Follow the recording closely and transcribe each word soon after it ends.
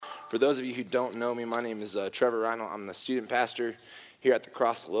For those of you who don't know me, my name is Trevor Reinhold. I'm the student pastor here at the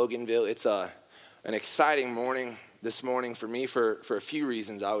Cross Loganville. It's an exciting morning this morning for me for a few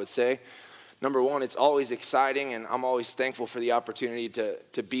reasons, I would say. Number one, it's always exciting, and I'm always thankful for the opportunity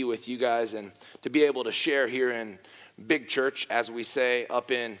to be with you guys and to be able to share here in Big Church, as we say, up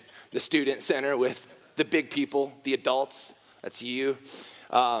in the student center with the big people, the adults. That's you.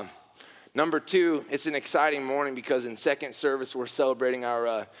 Number two, it's an exciting morning because in second service, we're celebrating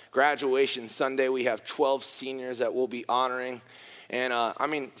our graduation Sunday. We have 12 seniors that we'll be honoring. And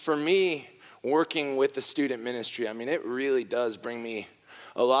for me, working with the student ministry, it really does bring me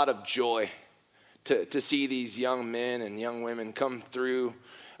a lot of joy to see these young men and young women come through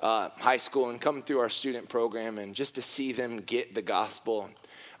high school and come through our student program and just to see them get the gospel.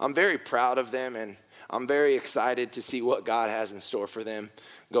 I'm very proud of them, and I'm very excited to see what God has in store for them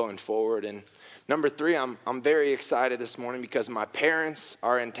going forward. And number three, I'm very excited this morning because my parents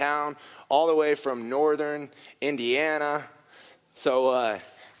are in town all the way from northern Indiana. So,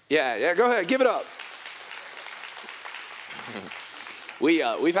 yeah, go ahead, give it up.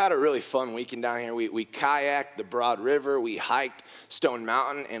 We've had a really fun weekend down here. We kayaked the Broad River, we hiked Stone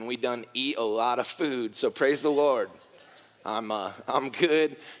Mountain, and we done eat a lot of food. So praise the Lord. I'm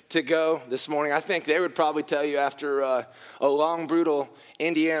good to go this morning. I think they would probably tell you after a long, brutal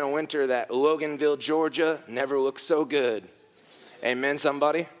Indiana winter that Loganville, Georgia never looked so good. Amen,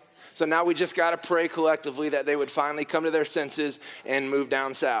 somebody? So now we just got to pray collectively that they would finally come to their senses and move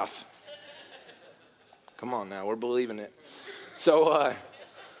down south. Come on now, we're believing it. So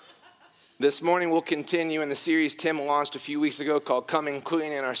this morning we'll continue in the series Tim launched a few weeks ago called Coming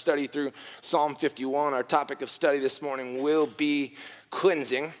Clean in our study through Psalm 51. Our topic of study this morning will be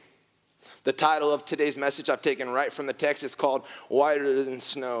cleansing. The title of today's message I've taken right from the text is called Whiter Than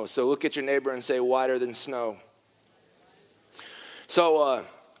Snow. So look at your neighbor and say, whiter than snow. So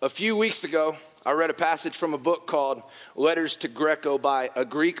a few weeks ago, I read a passage from a book called Letters to Greco by a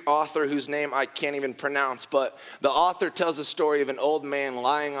Greek author whose name I can't even pronounce, but the author tells a story of an old man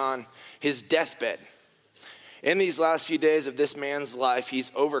lying on his deathbed. In these last few days of this man's life,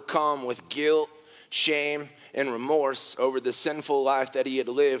 he's overcome with guilt, shame, and remorse over the sinful life that he had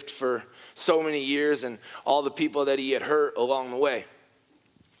lived for so many years and all the people that he had hurt along the way.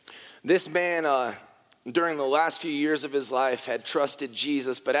 This man, during the last few years of his life, had trusted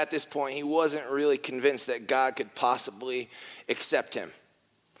Jesus, but at this point, he wasn't really convinced that God could possibly accept him.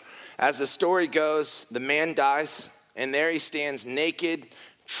 As the story goes, the man dies, and there he stands naked,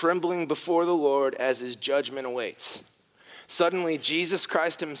 trembling before the Lord as his judgment awaits. Suddenly, Jesus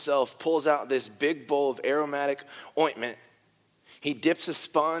Christ himself pulls out this big bowl of aromatic ointment. He dips a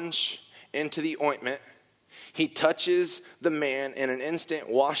sponge into the ointment. He touches the man in an instant,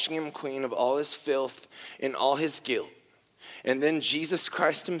 washing him clean of all his filth and all his guilt. And then Jesus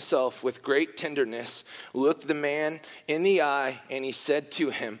Christ himself, with great tenderness, looked the man in the eye, and he said to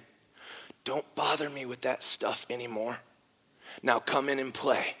him, "Don't bother me with that stuff anymore. Now come in and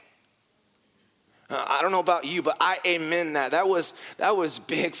play." I don't know about you, but I amen that. That was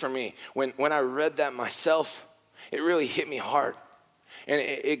big for me. When I read that myself, it really hit me hard. And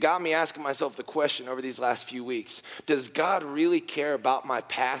it got me asking myself the question over these last few weeks. Does God really care about my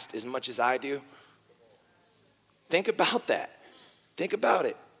past as much as I do? Think about that. Think about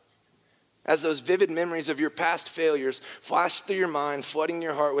it. As those vivid memories of your past failures flash through your mind, flooding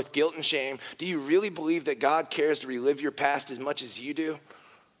your heart with guilt and shame, do you really believe that God cares to relive your past as much as you do?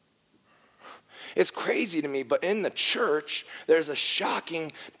 It's crazy to me, but in the church, there's a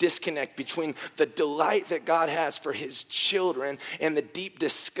shocking disconnect between the delight that God has for his children and the deep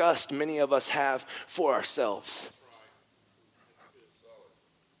disgust many of us have for ourselves.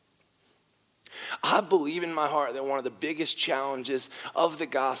 I believe in my heart that one of the biggest challenges of the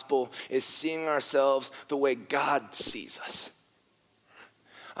gospel is seeing ourselves the way God sees us.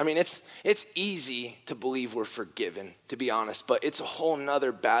 It's easy to believe we're forgiven, to be honest, but it's a whole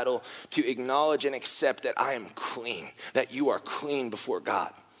nother battle to acknowledge and accept that I am clean, that you are clean before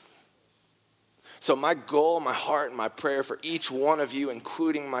God. So my goal, my heart, and my prayer for each one of you,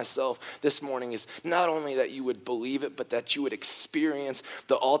 including myself this morning, is not only that you would believe it, but that you would experience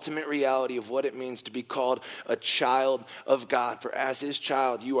the ultimate reality of what it means to be called a child of God. For as his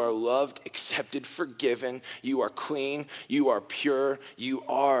child, you are loved, accepted, forgiven, you are clean, you are pure, you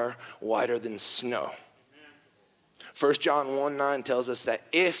are whiter than snow. 1 John 1:9 tells us that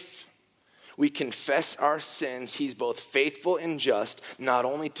if we confess our sins, he's both faithful and just, not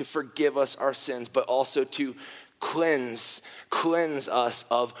only to forgive us our sins, but also to cleanse us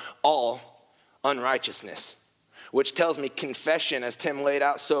of all unrighteousness. which tells me confession, as Tim laid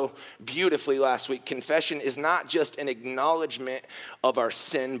out so beautifully last week, confession is not just an acknowledgement of our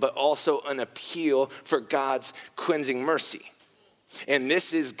sin, but also an appeal for God's cleansing mercy. And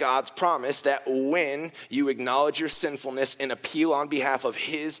this is God's promise that when you acknowledge your sinfulness and appeal on behalf of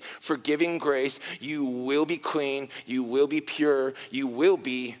his forgiving grace, you will be clean, you will be pure, you will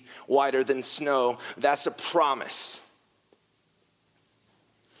be whiter than snow. That's a promise.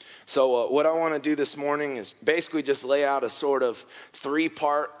 So what I want to do this morning is basically just lay out a sort of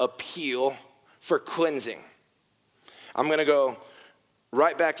three-part appeal for cleansing. I'm going to go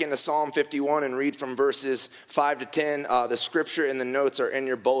right back into Psalm 51 and read from verses 5 to 10. The scripture and the notes are in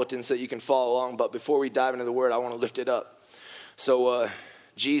your bulletin so that you can follow along. But before we dive into the word, I want to lift it up. So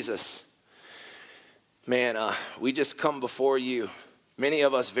Jesus, man, we just come before you. Many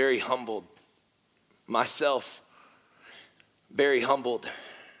of us very humbled. Myself, very humbled.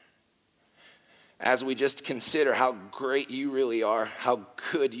 As we just consider how great you really are, how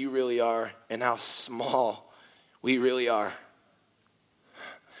good you really are, and how small we really are.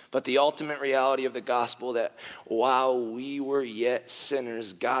 But the ultimate reality of the gospel that while we were yet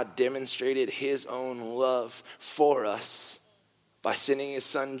sinners, God demonstrated his own love for us by sending his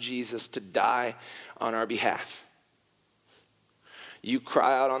son Jesus to die on our behalf. You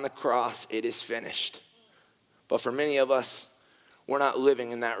cry out on the cross, it is finished. But for many of us, we're not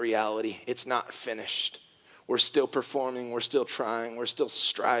living in that reality. It's not finished. We're still performing. We're still trying. We're still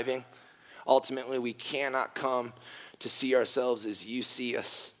striving. Ultimately, we cannot come to see ourselves as you see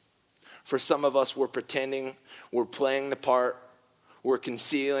us. For some of us, we're pretending. We're playing the part. We're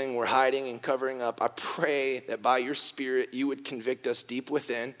concealing. We're hiding and covering up. I pray that by your Spirit, you would convict us deep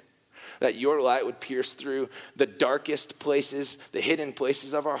within, that your light would pierce through the darkest places, the hidden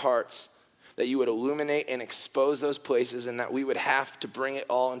places of our hearts, that you would illuminate and expose those places, and that we would have to bring it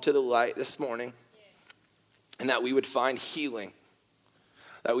all into the light this morning, and that we would find healing,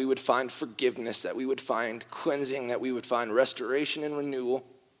 that we would find forgiveness, that we would find cleansing, that we would find restoration and renewal.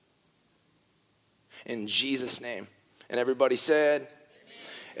 In Jesus' name. And everybody said,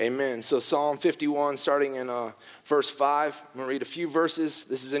 Amen. So Psalm 51, starting in verse 5. I'm going to read a few verses.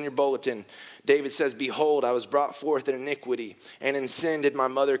 This is in your bulletin. David says, "Behold, I was brought forth in iniquity, and in sin did my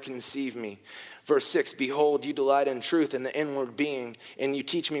mother conceive me." Verse 6, "Behold, you delight in truth in the inward being, and you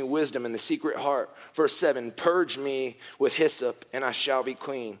teach me wisdom in the secret heart." Verse 7, "Purge me with hyssop, and I shall be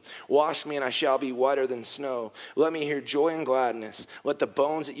clean. Wash me, and I shall be whiter than snow. Let me hear joy and gladness. Let the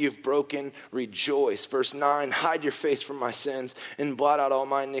bones that you've broken rejoice." Verse 9, "Hide your face from my sins, and blot out all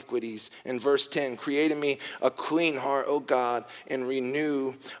my iniquities." And verse 10, "Create in me a clean heart, O God, and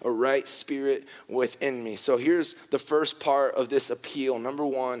renew a right spirit within me." So here's the first part of this appeal. Number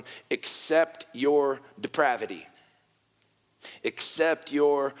one, accept your depravity. Accept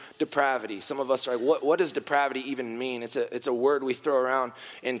your depravity. Some of us are like, what does depravity even mean? It's a word we throw around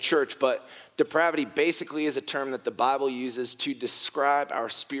in church, but depravity basically is a term that the Bible uses to describe our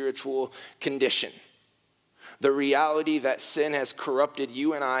spiritual condition. The reality that sin has corrupted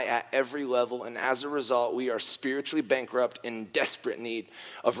you and I at every level, and as a result, we are spiritually bankrupt in desperate need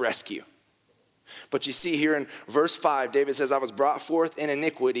of rescue. But you see here in verse 5, David says, "I was brought forth in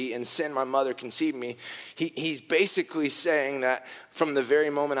iniquity, in sin my mother conceived me." He's basically saying that from the very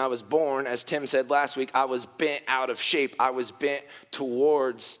moment I was born, as Tim said last week, I was bent out of shape. I was bent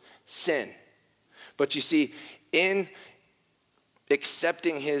towards sin. But you see, in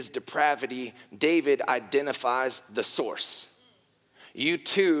accepting his depravity, David identifies the source. You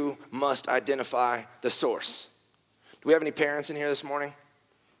too must identify the source. Do we have any parents in here this morning?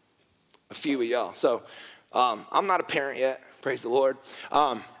 A few of y'all. So I'm not a parent yet, praise the Lord.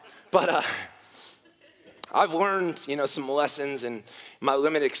 But I've learned, some lessons in my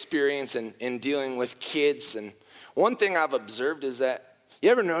limited experience in dealing with kids. And one thing I've observed is that,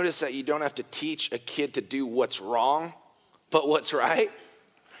 you ever notice that you don't have to teach a kid to do what's wrong, but what's right?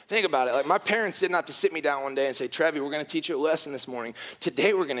 Think about it. Like, my parents didn't have to sit me down one day and say, "Trevi, we're going to teach you a lesson this morning.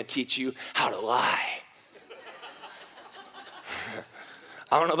 Today we're going to teach you how to lie."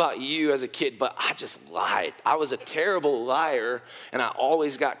 I don't know about you as a kid, but I just lied. I was a terrible liar, and I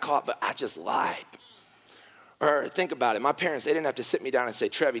always got caught, but I just lied. Or think about it. My parents, they didn't have to sit me down and say,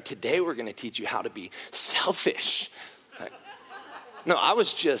 "Trevi, today we're going to teach you how to be selfish." No, I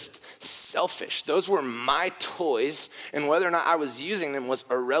was just selfish. Those were my toys, and whether or not I was using them was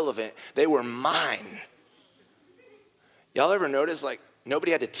irrelevant. They were mine. Y'all ever notice,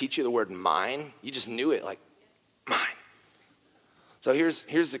 nobody had to teach you the word mine? You just knew it, mine. So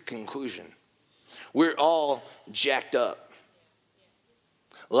here's the conclusion. We're all jacked up.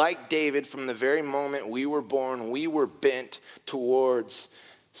 Like David, from the very moment we were born, we were bent towards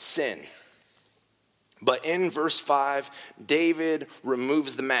sin. But in verse 5, David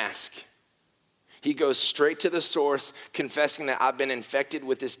removes the mask. He goes straight to the source, confessing that I've been infected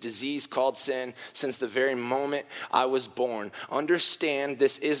with this disease called sin since the very moment I was born. Understand,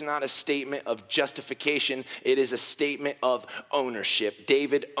 this is not a statement of justification. It is a statement of ownership.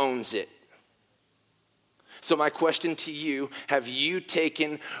 David owns it. So my question to you, have you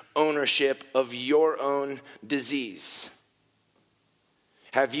taken ownership of your own disease?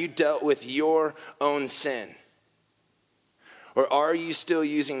 Have you dealt with your own sin? Or are you still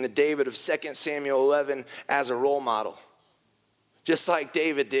using the David of 2 Samuel 11 as a role model? Just like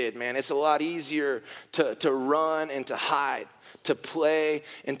David did, man. It's a lot easier to run and to hide, to play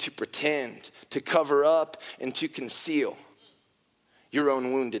and to pretend, to cover up and to conceal your own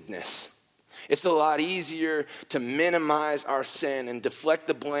woundedness. It's a lot easier to minimize our sin and deflect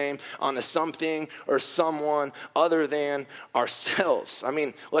the blame onto something or someone other than ourselves. I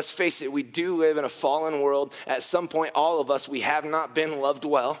mean, let's face it, we do live in a fallen world. At some point, all of us, we have not been loved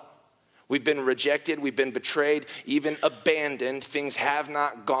well. We've been rejected, we've been betrayed, even abandoned. Things have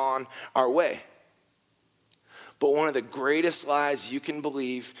not gone our way. But one of the greatest lies you can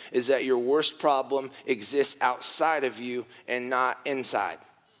believe is that your worst problem exists outside of you and not inside.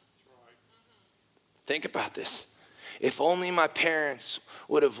 Think about this. If only my parents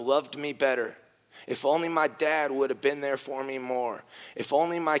would have loved me better. If only my dad would have been there for me more. If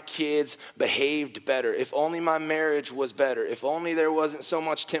only my kids behaved better. If only my marriage was better. If only there wasn't so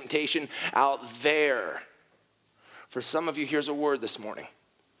much temptation out there. For some of you, here's a word this morning.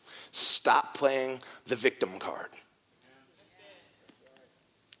 Stop playing the victim card.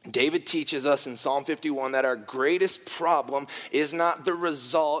 David teaches us in Psalm 51 that our greatest problem is not the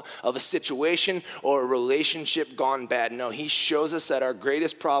result of a situation or a relationship gone bad. No, he shows us that our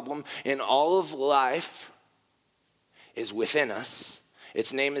greatest problem in all of life is within us.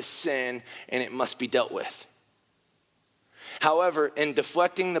 Its name is sin, and it must be dealt with. However, in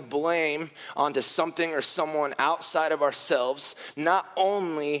deflecting the blame onto something or someone outside of ourselves, not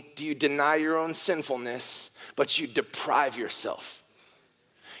only do you deny your own sinfulness, but you deprive yourself.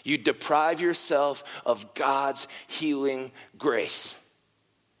 You deprive yourself of God's healing grace.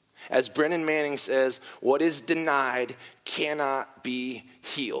 As Brennan Manning says, what is denied cannot be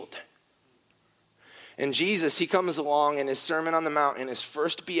healed. And Jesus, he comes along in his Sermon on the Mount, in his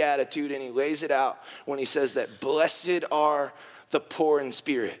first beatitude, and he lays it out when he says that blessed are the poor in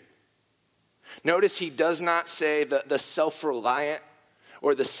spirit. Notice he does not say the self-reliant,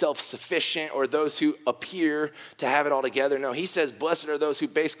 or the self-sufficient, or those who appear to have it all together. No, he says, blessed are those who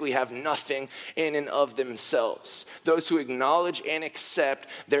basically have nothing in and of themselves. Those who acknowledge and accept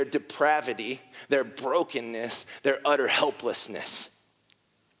their depravity, their brokenness, their utter helplessness.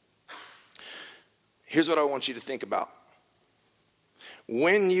 Here's what I want you to think about.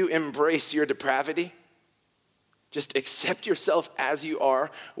 When you embrace your depravity, just accept yourself as you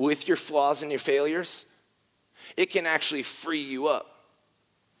are with your flaws and your failures, it can actually free you up.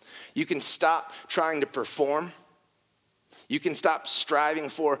 You can stop trying to perform. You can stop striving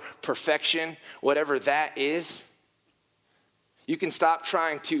for perfection, whatever that is. You can stop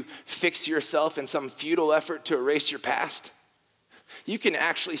trying to fix yourself in some futile effort to erase your past. You can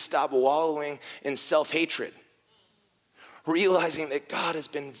actually stop wallowing in self-hatred, realizing that God has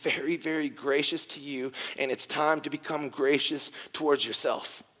been very, very gracious to you, and it's time to become gracious towards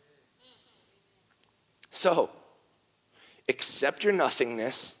yourself. So, accept your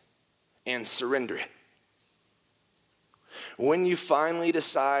nothingness and surrender it. When you finally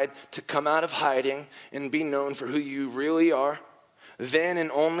decide to come out of hiding and be known for who you really are, then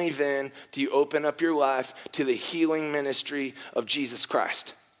and only then do you open up your life to the healing ministry of Jesus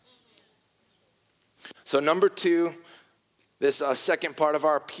Christ. So number 2, this second part of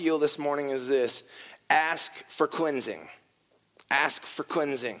our appeal this morning is this: ask for cleansing. Ask for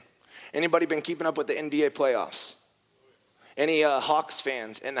cleansing. Anybody been keeping up with the NBA playoffs? Any Hawks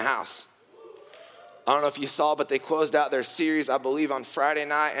fans in the house? I don't know if you saw, but they closed out their series, I believe, on Friday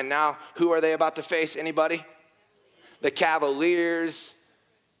night. And now, who are they about to face? Anybody? The Cavaliers.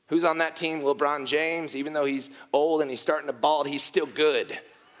 Who's on that team? LeBron James. Even though he's old and he's starting to bald, he's still good.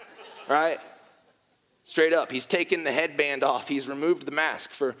 Right? Straight up. He's taken the headband off. He's removed the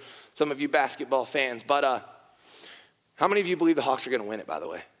mask for some of you basketball fans. But how many of you believe the Hawks are going to win it, by the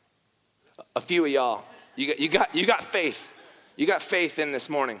way? A few of y'all. You got faith. You got faith in this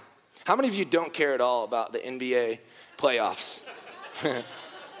morning. How many of you don't care at all about the NBA playoffs?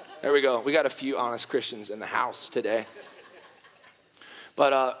 There we go. We got a few honest Christians in the house today.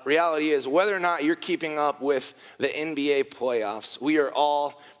 But reality is, whether or not you're keeping up with the NBA playoffs, we are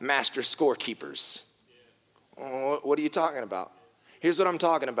all master scorekeepers. What are you talking about? Here's what I'm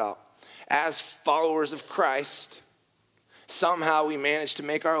talking about. as followers of Christ, somehow we manage to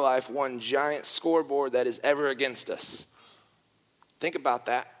make our life one giant scoreboard that is ever against us. Think about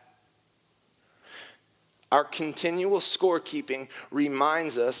that. Our continual scorekeeping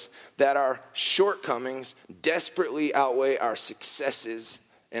reminds us that our shortcomings desperately outweigh our successes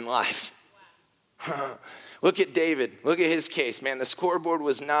in life. Look at David. Look at his case. Man, the scoreboard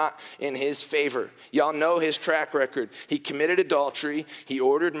was not in his favor. Y'all know his track record. He committed adultery. He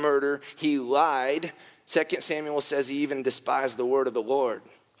ordered murder. He lied. 2 Samuel says he even despised the word of the Lord.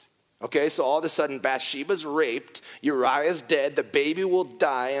 Okay, so all of a sudden Bathsheba's raped. Uriah's dead. The baby will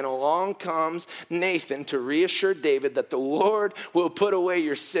die. And along comes Nathan to reassure David that the Lord will put away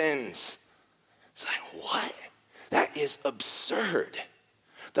your sins. It's like, what? That is absurd.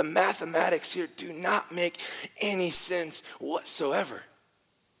 The mathematics here do not make any sense whatsoever.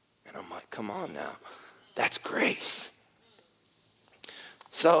 And I'm like, come on now. That's grace.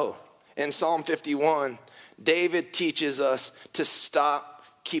 So, in Psalm 51, David teaches us to stop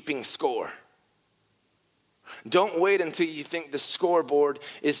keeping score. Don't wait until you think the scoreboard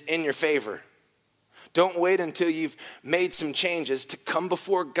is in your favor. Don't wait until you've made some changes to come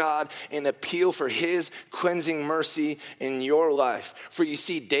before God and appeal for his cleansing mercy in your life. For you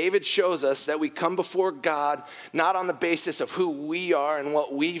see, David shows us that we come before God not on the basis of who we are and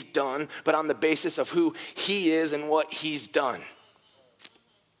what we've done, but on the basis of who he is and what he's done.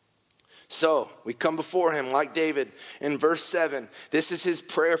 So we come before him like David in verse 7. This is his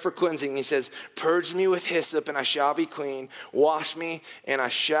prayer for cleansing. He says, purge me with hyssop and I shall be clean. Wash me and I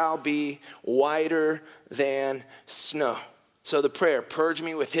shall be whiter than snow. So the prayer, purge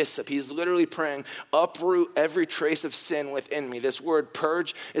me with hyssop. He's literally praying, uproot every trace of sin within me. This word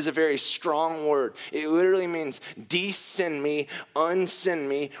purge is a very strong word. It literally means de-sin me, unsin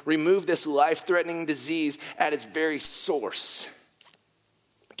me, remove this life-threatening disease at its very source.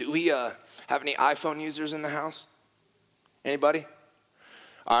 Do we have any iPhone users in the house? Anybody?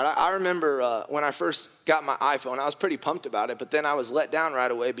 All right, I remember when I first got my iPhone, I was pretty pumped about it, but then I was let down right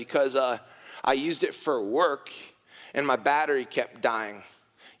away because I used it for work and my battery kept dying.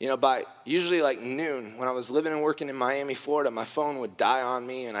 You know, by usually like noon, when I was living and working in Miami, Florida, my phone would die on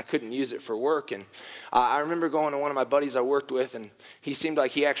me and I couldn't use it for work. And I remember going to one of my buddies I worked with, and he seemed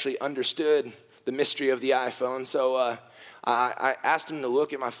like he actually understood the mystery of the iPhone. So I asked him to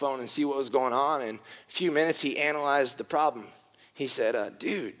look at my phone and see what was going on. In a few minutes, he analyzed the problem. He said,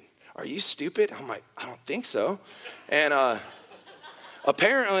 dude, are you stupid? I'm like, I don't think so. And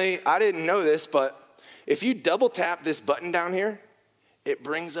apparently, I didn't know this, but if you double tap this button down here, it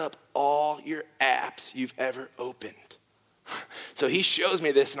brings up all your apps you've ever opened. So he shows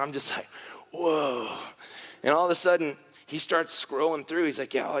me this, and I'm just like, whoa. And all of a sudden, he starts scrolling through. He's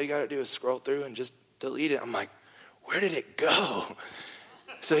like, yeah, all you got to do is scroll through and just delete it. I'm like, where did it go?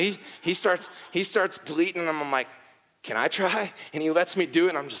 So he starts deleting them. I'm like, can I try? And he lets me do it,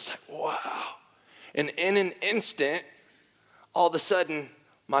 and I'm just like, wow. And in an instant, all of a sudden,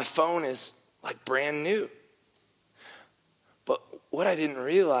 my phone is like brand new. But what I didn't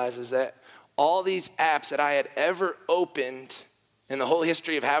realize is that all these apps that I had ever opened in the whole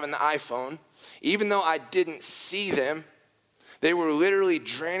history of having the iPhone, even though I didn't see them, they were literally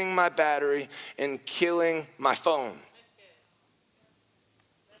draining my battery and killing my phone.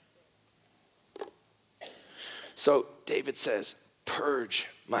 So David says, purge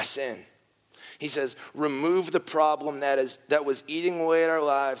my sin. He says, remove the problem that was eating away at our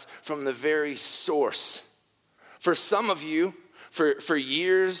lives from the very source. For some of you, for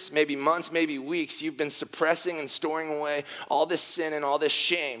years, maybe months, maybe weeks, you've been suppressing and storing away all this sin and all this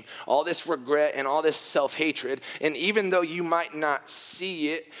shame, all this regret and all this self-hatred. And even though you might not see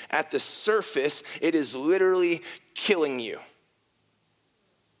it at the surface, it is literally killing you.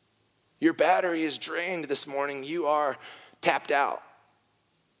 Your battery is drained this morning. You are tapped out.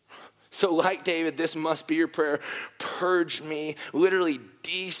 So like David, this must be your prayer. Purge me, literally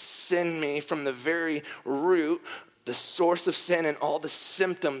de-sin me from the very root. The source of sin and all the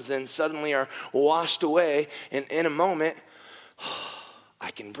symptoms then suddenly are washed away. And in a moment, I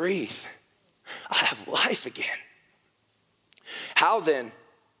can breathe. I have life again. How then,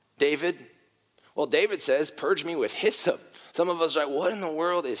 David? Well, David says, purge me with hyssop. Some of us are like, what in the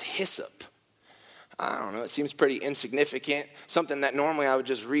world is hyssop? I don't know, it seems pretty insignificant, something that normally I would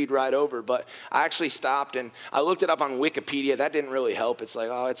just read right over, but I actually stopped and I looked it up on Wikipedia. That didn't really help. It's like,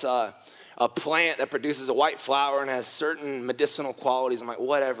 oh, it's a plant that produces a white flower and has certain medicinal qualities. I'm like,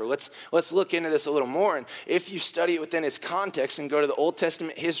 whatever, let's look into this a little more. And if you study it within its context and go to the Old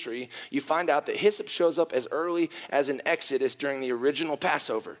Testament history, you find out that hyssop shows up as early as in Exodus during the original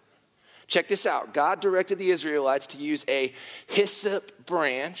Passover. Check this out. God directed the Israelites to use a hyssop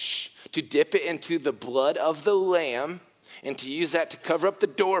branch to dip it into the blood of the lamb and to use that to cover up the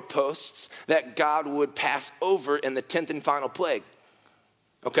doorposts that God would pass over in the 10th and final plague.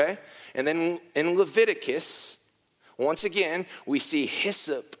 Okay? And then in Leviticus, once again, we see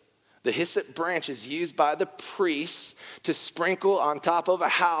hyssop. The hyssop branch is used by the priests to sprinkle on top of a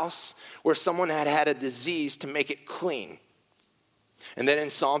house where someone had had a disease to make it clean. And then in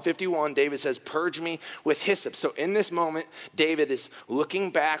Psalm 51, David says, purge me with hyssop. So in this moment, David is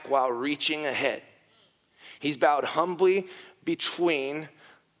looking back while reaching ahead. He's bowed humbly between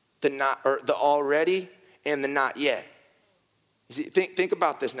the already and the not yet. You see, think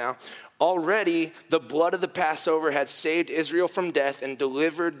about this now. Already, the blood of the Passover had saved Israel from death and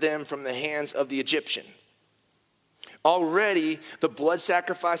delivered them from the hands of the Egyptians. Already, the blood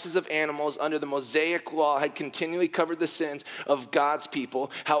sacrifices of animals under the Mosaic law had continually covered the sins of God's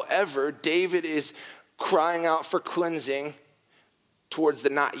people. However, David is crying out for cleansing towards the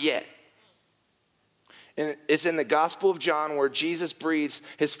not yet. And it's in the Gospel of John where Jesus breathes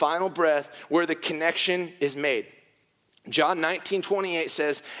his final breath, where the connection is made. John 19:28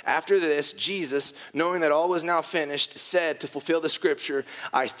 says, after this, Jesus, knowing that all was now finished, said to fulfill the scripture,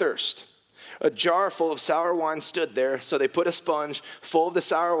 I thirst. A jar full of sour wine stood there, so they put a sponge full of the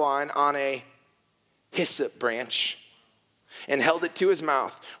sour wine on a hyssop branch and held it to his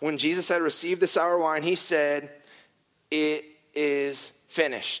mouth. When Jesus had received the sour wine, he said, it is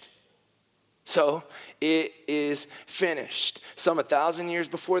finished. So it is finished. Some 1,000 years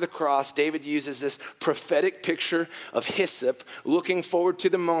before the cross, David uses this prophetic picture of hyssop, looking forward to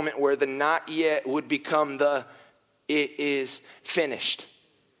the moment where the not yet would become the it is finished.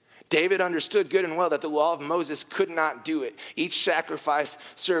 David understood good and well that the law of Moses could not do it. Each sacrifice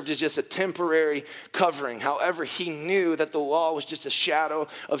served as just a temporary covering. However, he knew that the law was just a shadow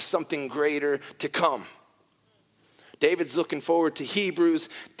of something greater to come. David's looking forward to Hebrews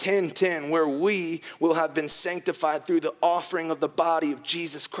 10:10, where we will have been sanctified through the offering of the body of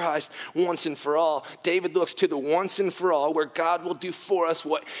Jesus Christ once and for all. David looks to the once and for all, where God will do for us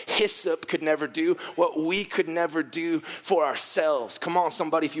what hyssop could never do, what we could never do for ourselves. Come on,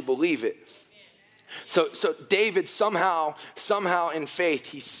 somebody, if you believe it. So David somehow in faith,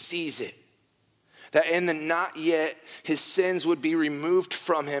 he sees it. That in the not yet, his sins would be removed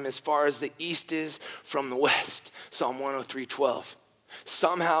from him as far as the east is from the west. Psalm 103:12.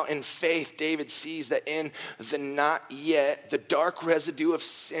 Somehow in faith, David sees that in the not yet, the dark residue of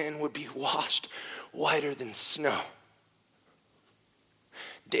sin would be washed whiter than snow.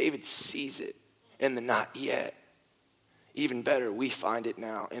 David sees it in the not yet. Even better, we find it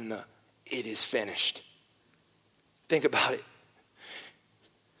now in the it is finished. Think about it.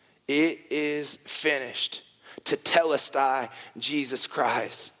 It is finished. Tetelestai, Jesus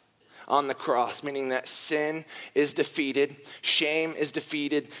Christ on the cross, meaning that sin is defeated, shame is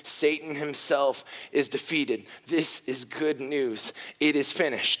defeated, Satan himself is defeated. This is good news. It is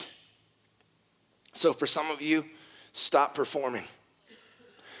finished. So for some of you, stop performing.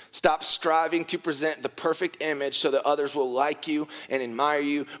 Stop striving to present the perfect image so that others will like you and admire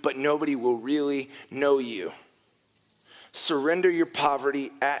you, but nobody will really know you. Surrender your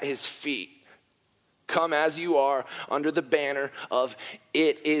poverty at his feet. Come as you are under the banner of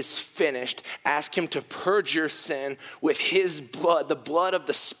it is finished. Ask him to purge your sin with his blood, the blood of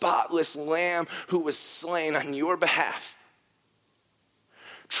the spotless lamb who was slain on your behalf.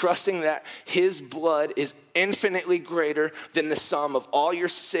 Trusting that his blood is infinitely greater than the sum of all your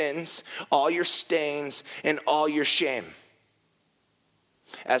sins, all your stains, and all your shame.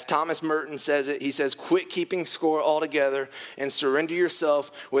 As Thomas Merton says it, he says, quit keeping score altogether and surrender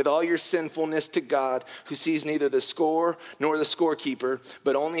yourself with all your sinfulness to God, who sees neither the score nor the scorekeeper,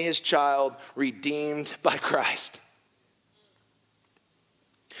 but only his child redeemed by Christ.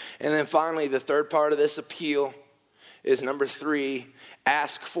 And then finally, the third part of this appeal is number 3,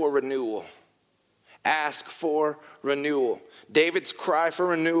 ask for renewal. Ask for renewal. David's cry for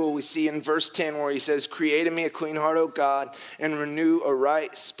renewal we see in verse 10 where he says, create in me a clean heart, O God, and renew a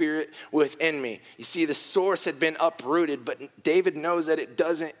right spirit within me. You see, the source had been uprooted, but David knows that it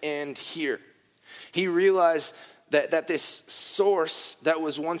doesn't end here. He realized that this source that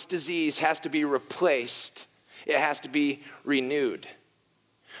was once disease has to be replaced. It has to be renewed.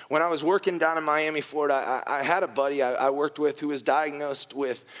 When I was working down in Miami, Florida, I had a buddy I worked with who was diagnosed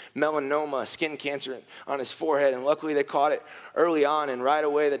with melanoma, skin cancer on his forehead, and luckily they caught it early on, and right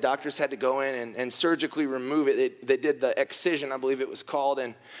away the doctors had to go in and surgically remove it. They did the excision, I believe it was called.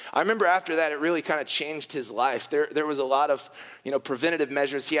 And I remember after that, it really kind of changed his life. There was a lot of, preventative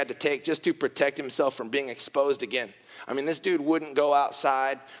measures he had to take just to protect himself from being exposed again. I mean, this dude wouldn't go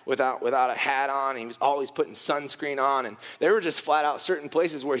outside without a hat on. He was always putting sunscreen on, and there were just flat out certain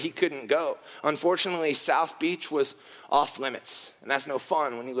places where he couldn't go. Unfortunately, South Beach was off limits, and that's no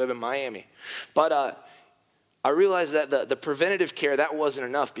fun when you live in Miami. But I realized that the preventative care, that wasn't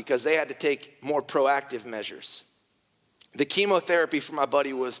enough because they had to take more proactive measures. The chemotherapy for my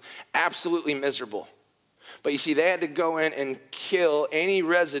buddy was absolutely miserable. But you see, they had to go in and kill any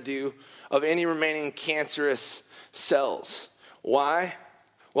residue of any remaining cancerous cells. Why?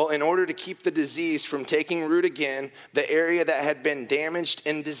 Well, in order to keep the disease from taking root again, the area that had been damaged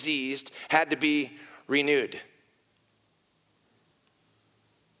and diseased had to be renewed.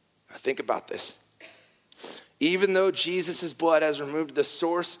 Now think about this. Even though Jesus' blood has removed the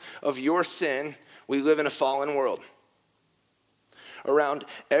source of your sin, we live in a fallen world. Around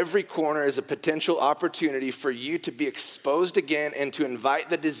every corner is a potential opportunity for you to be exposed again and to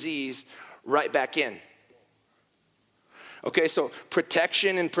invite the disease right back in. Okay, so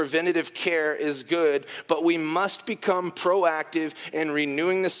protection and preventative care is good, but we must become proactive in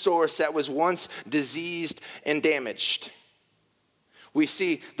renewing the source that was once diseased and damaged. We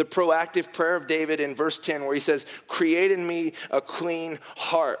see the proactive prayer of David in verse 10 where he says, "Create in me a clean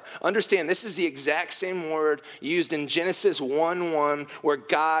heart." Understand, this is the exact same word used in Genesis 1:1 where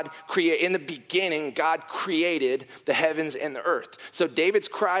in the beginning, God created the heavens and the earth. So David's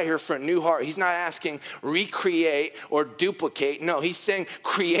cry here for a new heart, he's not asking recreate or duplicate. No, he's saying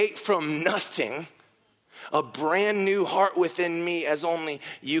create from nothing a brand new heart within me as only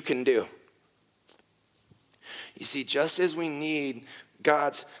you can do. You see, just as we need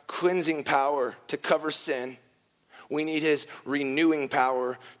God's cleansing power to cover sin, we need his renewing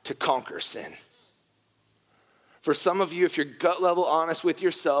power to conquer sin. For some of you, if you're gut level honest with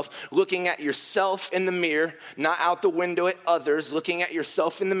yourself, looking at yourself in the mirror, not out the window at others, looking at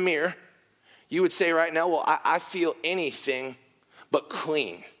yourself in the mirror, you would say right now, well, I feel anything but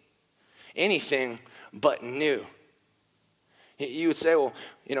clean, anything but new. You would say, well,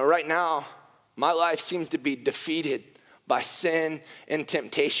 right now, my life seems to be defeated by sin and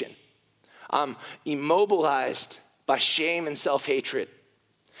temptation. I'm immobilized by shame and self-hatred.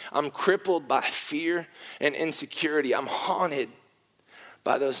 I'm crippled by fear and insecurity. I'm haunted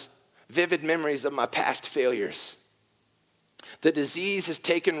by those vivid memories of my past failures. The disease has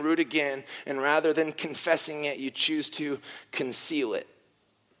taken root again, and rather than confessing it, you choose to conceal it.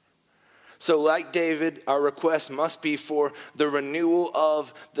 So like David, our request must be for the renewal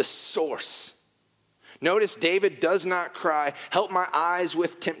of the source. Notice David does not cry, "Help my eyes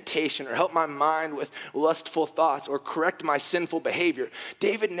with temptation," or "Help my mind with lustful thoughts," or "Correct my sinful behavior."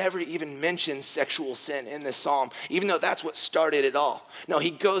 David never even mentions sexual sin in this psalm, even though that's what started it all. No, he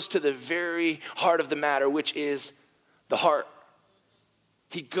goes to the very heart of the matter, which is the heart.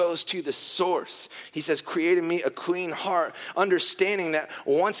 He goes to the source. He says, "Create in me a clean heart," understanding that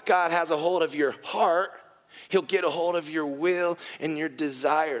once God has a hold of your heart, he'll get a hold of your will and your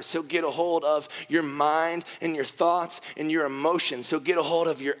desires. He'll get a hold of your mind and your thoughts and your emotions. He'll get a hold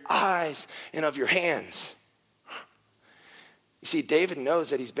of your eyes and of your hands. You see, David knows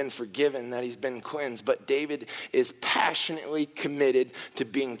that he's been forgiven, that he's been cleansed, but David is passionately committed to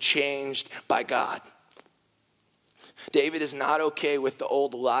being changed by God. David is not okay with the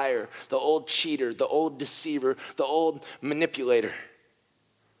old liar, the old cheater, the old deceiver, the old manipulator.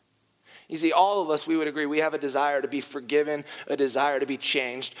 You see, all of us, we would agree, we have a desire to be forgiven, a desire to be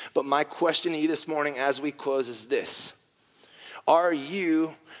changed. But my question to you this morning as we close is this: are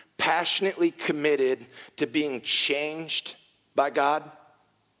you passionately committed to being changed by God?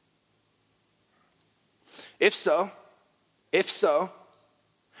 If so,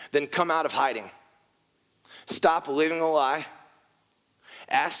 then come out of hiding. Stop living a lie.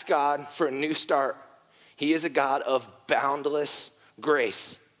 Ask God for a new start. He is a God of boundless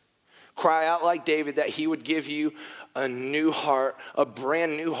grace. Cry out like David that he would give you a new heart, a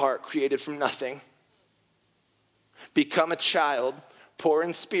brand new heart created from nothing. Become a child, poor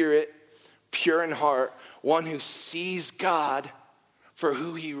in spirit, pure in heart, one who sees God for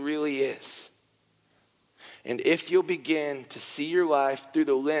who he really is. And if you'll begin to see your life through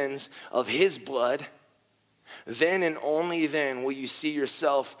the lens of his blood, then and only then will you see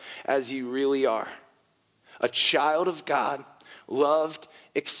yourself as you really are. A child of God, loved,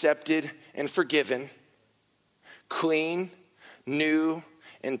 accepted, and forgiven, clean, new,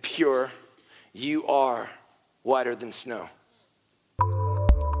 and pure. You are whiter than snow.